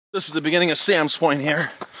This is the beginning of Sam's Point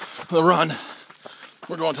here, the run.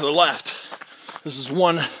 We're going to the left. This is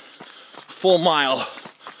 1 full mile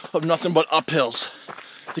of nothing but uphills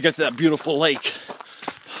to get to that beautiful lake.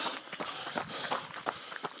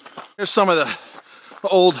 Here's some of the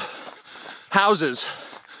old houses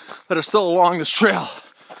that are still along this trail.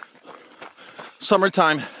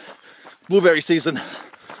 Summertime, blueberry season,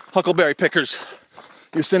 huckleberry pickers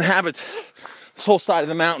used to inhabit this whole side of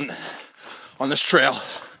the mountain on this trail.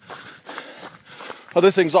 Other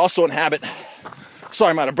things also inhabit.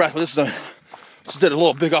 Sorry, I'm out of breath, but just did a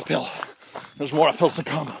little big uphill. There's more uphills to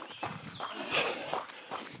come.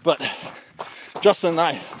 But Justin and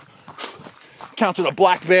I encountered a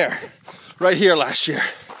black bear right here last year.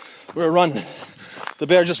 We were running. The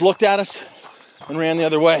bear just looked at us and ran the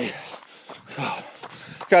other way. So,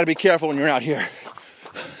 gotta be careful when you're out here.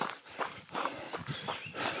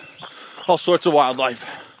 All sorts of wildlife.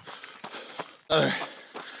 Another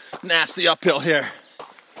nasty uphill here.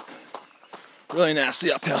 Really nasty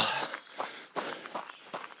uphill.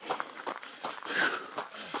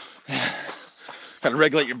 Yeah. Gotta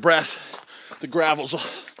regulate your breath. The gravel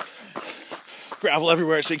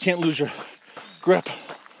everywhere, so you can't lose your grip.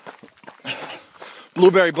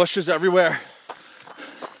 Blueberry bushes everywhere.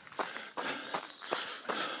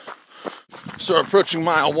 So we're approaching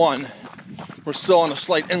mile 1. We're still on a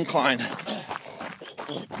slight incline.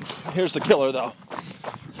 Here's the killer though.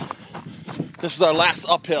 This is our last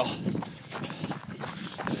uphill.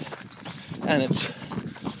 And it's,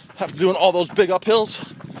 after doing all those big uphills,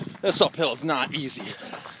 this uphill is not easy.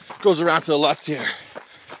 It goes around to the left here.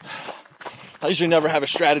 I usually never have a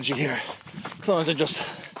strategy here. Sometimes I just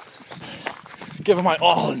give it my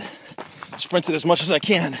all and sprint it as much as I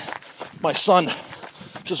can. My son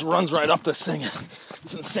just runs right up this thing.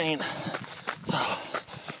 It's insane.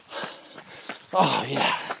 Oh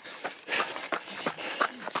yeah.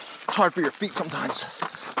 It's hard for your feet sometimes.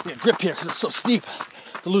 You get grip here because it's so steep.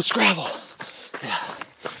 The loose gravel. Yeah.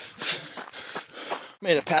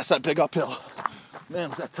 Made it past that big uphill. Man,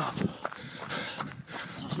 was that tough.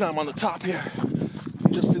 So now I'm on the top here. You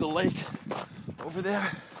can just see the lake over there.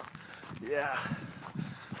 Yeah.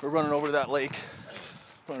 We're running over to that lake.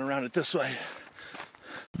 Running around it this way.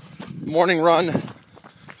 Morning run.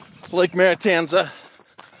 Lake Maritanza.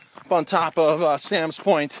 Up on top of Sam's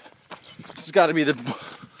Point. This has got to be the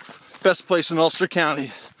best place in Ulster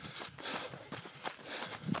County.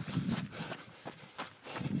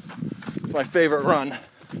 My favorite run.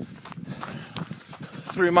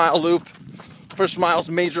 3-mile loop. First mile's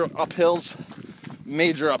major uphills,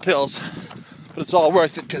 but it's all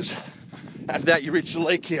worth it because after that you reach the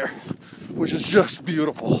lake here, which is just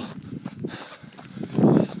beautiful.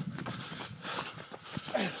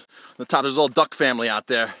 The top, there's a little duck family out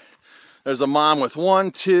there. There's a mom with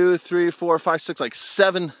 1, 2, 3, 4, 5, 6, like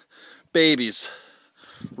 7 babies.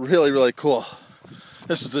 Really, really cool.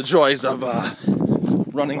 This is the joys of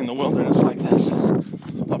running in the wilderness like this,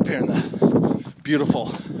 up here in the beautiful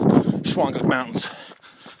Schwanguk Mountains.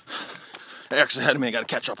 Eric's ahead of me, I gotta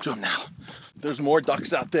catch up to him now. There's more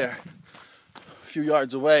ducks out there, a few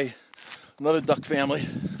yards away. Another duck family,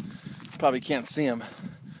 probably can't see them.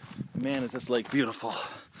 Man, is this lake beautiful.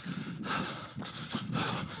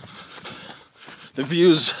 The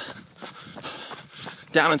views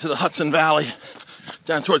down into the Hudson Valley,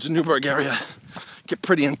 down towards the Newburgh area, get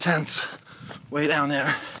pretty intense way down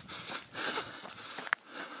there.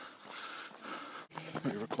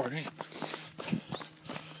 Are you recording?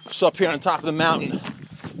 So up here on top of the mountain,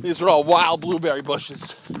 these are all wild blueberry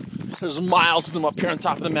bushes. There's miles of them up here on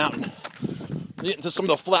top of the mountain. You get into some of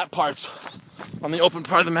the flat parts on the open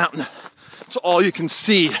part of the mountain. It's all you can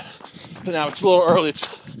see. But now it's a little early, it's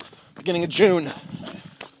beginning of June.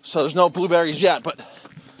 So there's no blueberries yet, but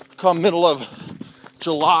come middle of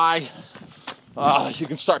July, you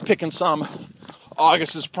can start picking some.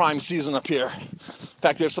 August is prime season up here. In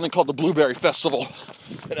fact, we have something called the Blueberry Festival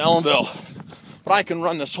in Ellenville. But I can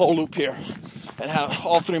run this whole loop here and have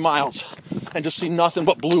all 3 miles and just see nothing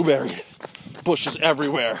but blueberry bushes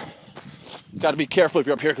everywhere. Got to be careful if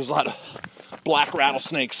you're up here because a lot of black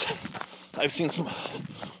rattlesnakes. I've seen some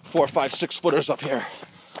 4, 5, 6 footers up here.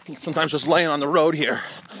 Sometimes just laying on the road here.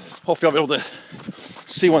 Hopefully I'll be able to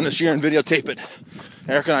see one this year and videotape it.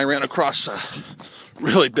 Eric and I ran across a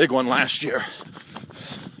really big one last year.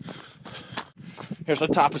 Here's the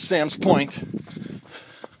top of Sam's Point.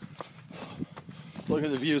 Look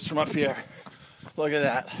at the views from up here. Look at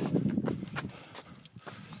that.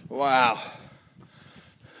 Wow.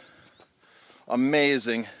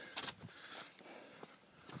 Amazing.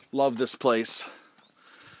 Love this place.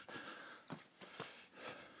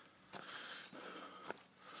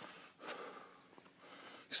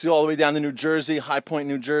 See all the way down to New Jersey, High Point,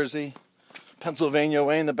 New Jersey. Pennsylvania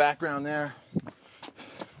way in the background there.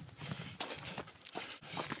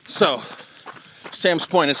 So, Sam's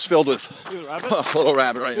Point is filled with a little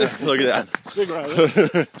rabbit right there. Look at that. Big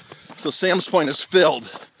rabbit. So Sam's Point is filled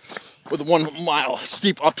with 1 mile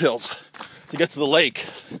steep uphills to get to the lake.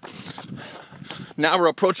 Now we're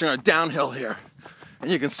approaching our downhill here. And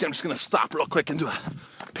you can see, I'm just going to stop real quick and do a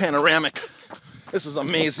panoramic. This is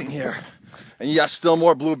amazing here. And yes, still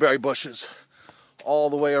more blueberry bushes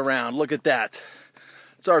all the way around. Look at that.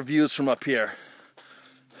 It's our views from up here.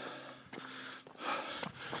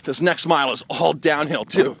 This next mile is all downhill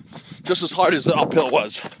too. Just as hard as the uphill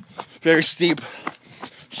was. Very steep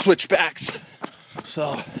switchbacks.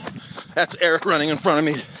 So that's Eric running in front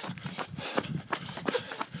of me.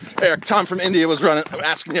 Eric, Tom from India was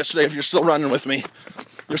asking yesterday if you're still running with me.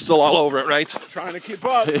 You're still all over it, right? Trying to keep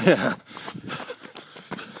up. Yeah.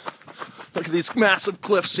 Look at these massive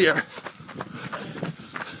cliffs here.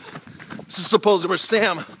 This is supposedly where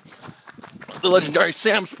Sam, the legendary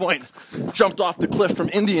Sam's Point, jumped off the cliff from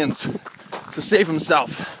Indians to save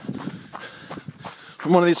himself.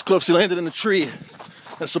 From one of these cliffs, he landed in a tree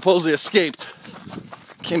and supposedly escaped.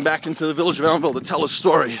 Came back into the village of Elmville to tell his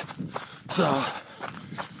story. So,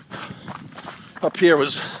 up here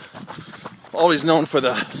was always known for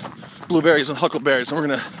the blueberries and huckleberries, and we're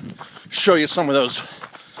going to show you some of those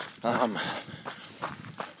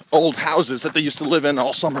old houses that they used to live in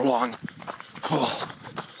all summer long. Oh.